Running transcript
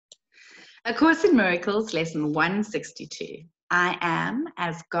A Course in Miracles, Lesson 162. I am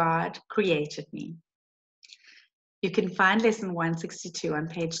as God created me. You can find Lesson 162 on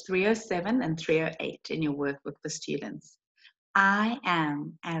page 307 and 308 in your workbook for students. I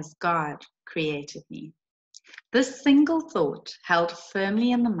am as God created me. This single thought, held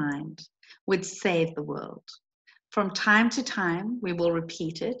firmly in the mind, would save the world. From time to time, we will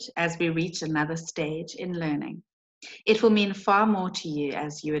repeat it as we reach another stage in learning. It will mean far more to you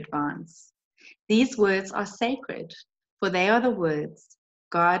as you advance. These words are sacred, for they are the words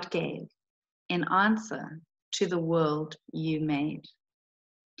God gave in answer to the world you made.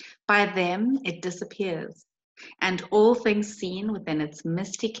 By them it disappears, and all things seen within its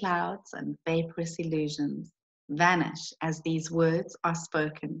misty clouds and vaporous illusions vanish as these words are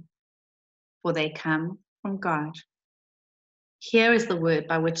spoken, for they come from God. Here is the word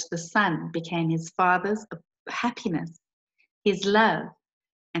by which the Son became his Father's happiness, his love,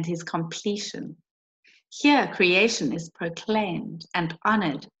 and his completion. Here creation is proclaimed and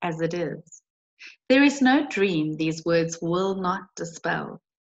honored as it is. There is no dream these words will not dispel,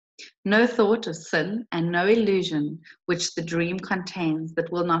 no thought of sin and no illusion which the dream contains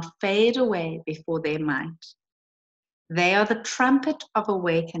that will not fade away before their might. They are the trumpet of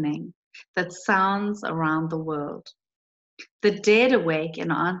awakening that sounds around the world. The dead awake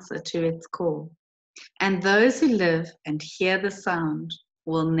in answer to its call, and those who live and hear the sound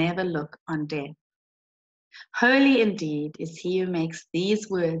will never look on death. Holy indeed is he who makes these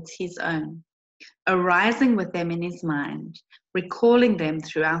words his own, arising with them in his mind, recalling them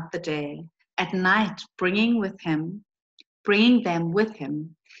throughout the day, at night bringing them with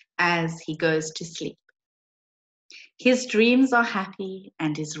him as he goes to sleep. His dreams are happy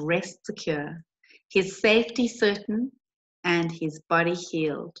and his rest secure, his safety certain and his body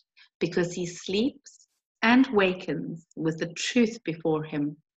healed, because he sleeps and wakens with the truth before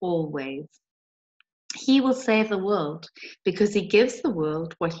him always. He will save the world because he gives the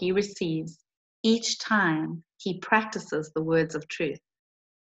world what he receives each time he practices the words of truth.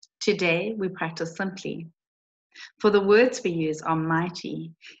 Today we practice simply, for the words we use are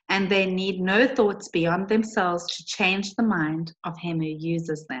mighty and they need no thoughts beyond themselves to change the mind of him who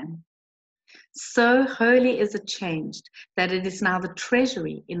uses them. So wholly is it changed that it is now the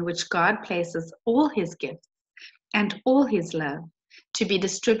treasury in which God places all his gifts and all his love to be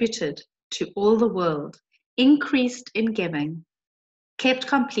distributed to all the world, increased in giving, kept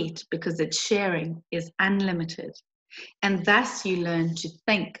complete because its sharing is unlimited, and thus you learn to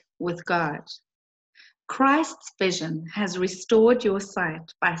think with God. Christ's vision has restored your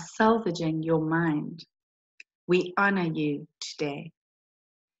sight by salvaging your mind. We honor you today.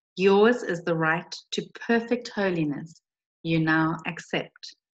 Yours is the right to perfect holiness you now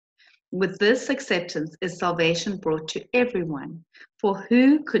accept. With this acceptance is salvation brought to everyone, for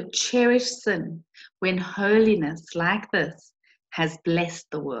who could cherish sin when holiness like this has blessed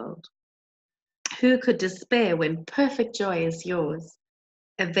the world? Who could despair when perfect joy is yours,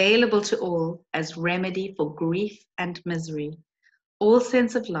 available to all as remedy for grief and misery, all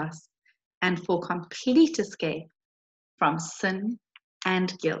sense of loss, and for complete escape from sin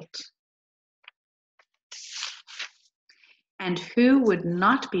and guilt? And who would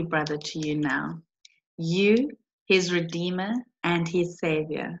not be brother to you now? You, his Redeemer and his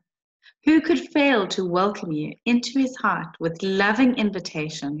Savior. Who could fail to welcome you into his heart with loving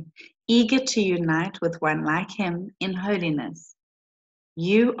invitation, eager to unite with one like him in holiness?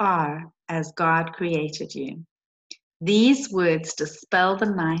 You are as God created you. These words dispel the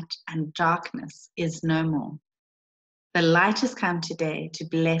night and darkness is no more. The light has come today to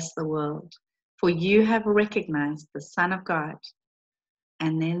bless the world, for you have recognized the Son of God,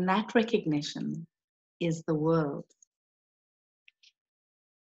 and in that recognition is the world